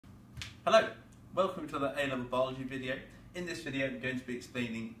Hello, welcome to the A-level biology video. In this video I'm going to be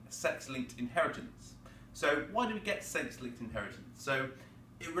explaining sex-linked inheritance. So why do we get sex-linked inheritance? So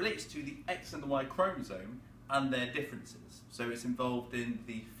it relates to the X and the Y chromosome and their differences. So it's involved in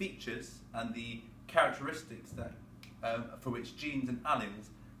the features and the characteristics that, for which genes and alleles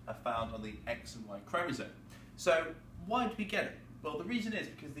are found on the X and Y chromosome. So why do we get it? Well, the reason is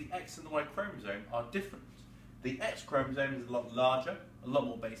because the X and the Y chromosome are different. The X chromosome is a lot larger, a lot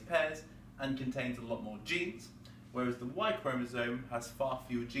more base pairs, and contains a lot more genes, whereas the Y chromosome has far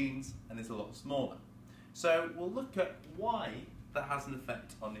fewer genes and is a lot smaller. So we'll look at why that has an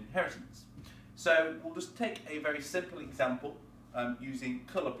effect on inheritance. So we'll just take a very simple example using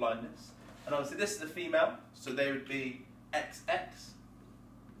colour blindness. And obviously this is a female, so they would be XX.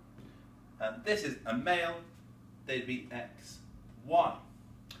 And this is a male, they'd be XY.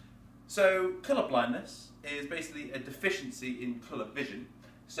 So colour blindness is basically a deficiency in colour vision.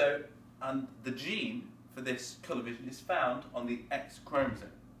 And the gene for this colour vision is found on the X chromosome.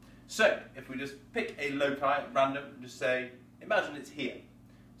 So if we just pick a loci at random and just say, imagine it's here.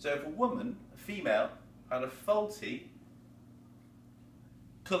 So if a woman, a female, had a faulty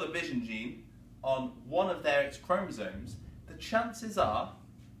colour vision gene on one of their X chromosomes, the chances are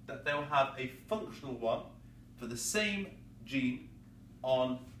that they'll have a functional one for the same gene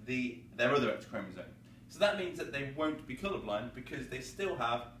on their other X chromosome. So that means that they won't be colourblind because they still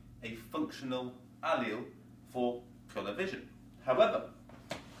have a functional allele for colour vision. However,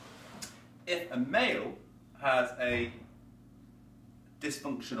 if a male has a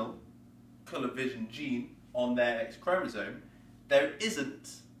dysfunctional colour vision gene on their X chromosome, there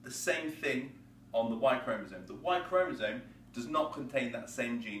isn't the same thing on the Y chromosome. The Y chromosome does not contain that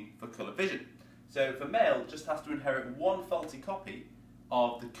same gene for colour vision. So if a male just has to inherit one faulty copy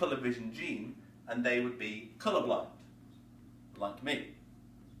of the colour vision gene, and they would be colourblind, like me.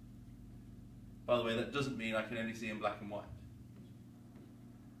 By the way, that doesn't mean I can only see in black and white.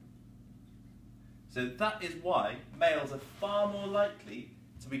 So that is why males are far more likely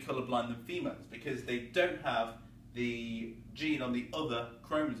to be colourblind than females, because they don't have the gene on the other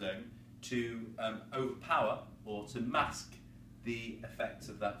chromosome to overpower or to mask the effects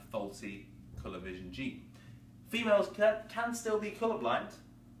of that faulty colour vision gene. Females can still be colourblind,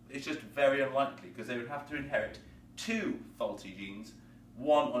 it's just very unlikely because they would have to inherit two faulty genes,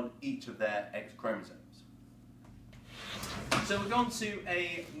 one on each of their X chromosomes. So we'll go on to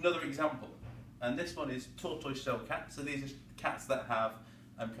another example, and this one is tortoiseshell cats. So these are cats that have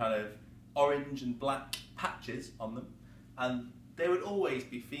kind of orange and black patches on them, and they would always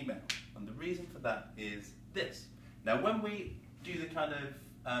be female. And the reason for that is this. Now when we do the kind of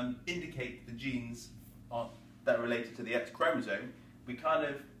indicate the genes that are related to the X chromosome, we kind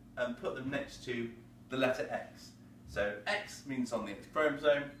of put them next to the letter X. So X means on the X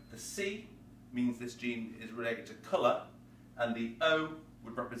chromosome, the C means this gene is related to colour, and the O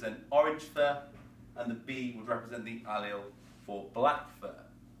would represent orange fur, and the B would represent the allele for black fur.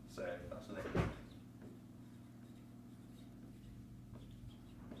 So that's what it is.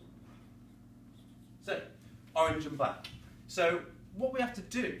 So, orange and black. So what we have to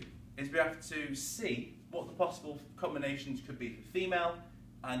do is we have to see what the possible combinations could be for female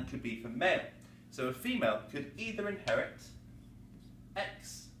and could be for male. So a female could either inherit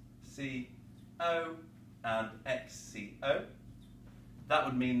XCO and XCO. That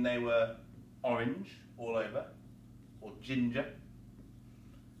would mean they were orange all over, or ginger.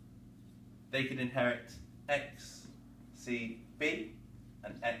 They could inherit XCB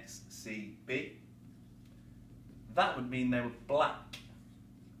and XCB. That would mean they were black.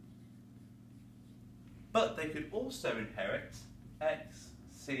 But they could also inherit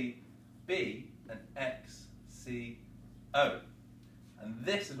XCB and XCO. And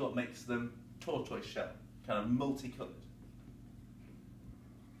this is what makes them tortoiseshell, kind of multicoloured.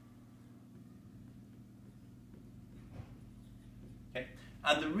 Okay.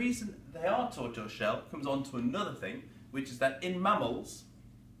 And the reason they are tortoiseshell comes on to another thing, which is that in mammals,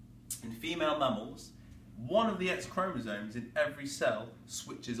 in female mammals, one of the X chromosomes in every cell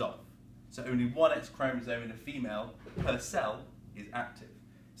switches off. So only one X chromosome in a female per cell is active.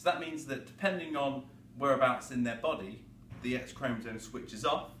 So that means that depending on whereabouts in their body the X chromosome switches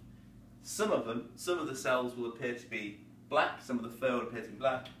off, some of the cells will appear to be black, some of the fur will appear to be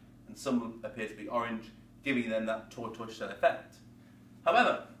black, and some will appear to be orange, giving them that tortoiseshell effect.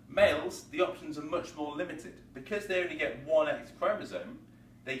 However, males, the options are much more limited. Because they only get one X chromosome,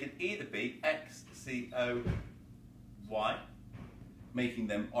 they can either be XCOY, making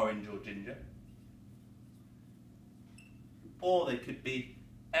them orange or ginger, or they could be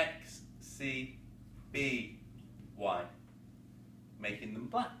XCBY, making them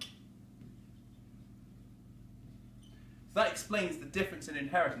black. So that explains the difference in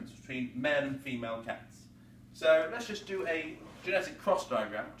inheritance between male and female cats. So let's just do a genetic cross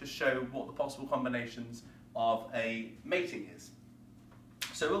diagram to show what the possible combinations of a mating is.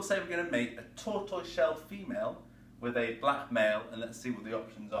 So we'll say we're going to mate a tortoiseshell female with a black male, and let's see what the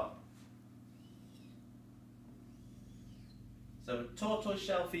options are. So a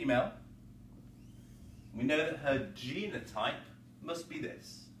tortoiseshell female, we know that her genotype must be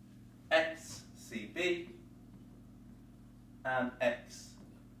this: XCB and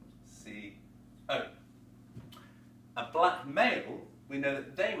XCO. A black male, we know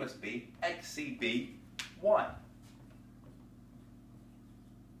that they must be XCBY.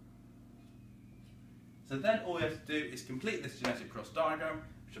 So then all we have to do is complete this genetic cross diagram,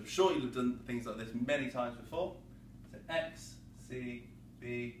 which I'm sure you'll have done things like this many times before. So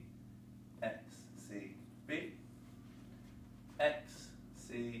XCB, XCB,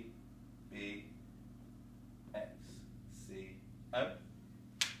 XCB, XCO,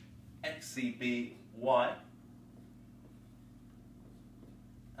 XCBY,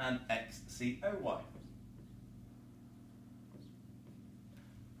 and XCOY.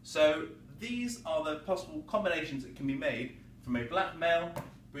 So these are the possible combinations that can be made from a black male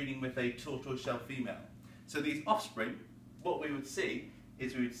breeding with a tortoiseshell female. So these offspring, what we would see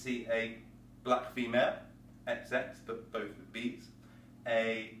is we would see a black female, XX, but both with Bs,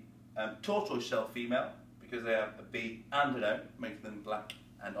 a tortoiseshell female, because they have a B and an O, making them black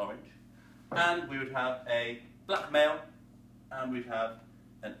and orange, and we would have a black male, and we'd have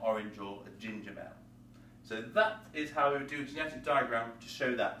an orange or a ginger male. So that is how we would do a genetic diagram to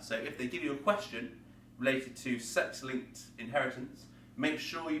show that. So if they give you a question related to sex-linked inheritance, make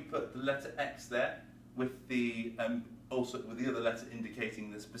sure you put the letter X there with the also with the other letter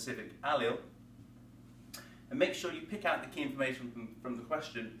indicating the specific allele, and make sure you pick out the key information from the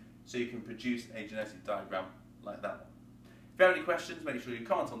question so you can produce a genetic diagram like that one. If you have any questions, make sure you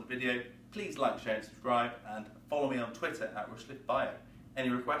comment on the video. Please like, share and subscribe, and follow me on Twitter at Rushcliffe Bio. Any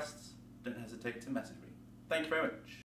requests, don't hesitate to message me. Thank you very much.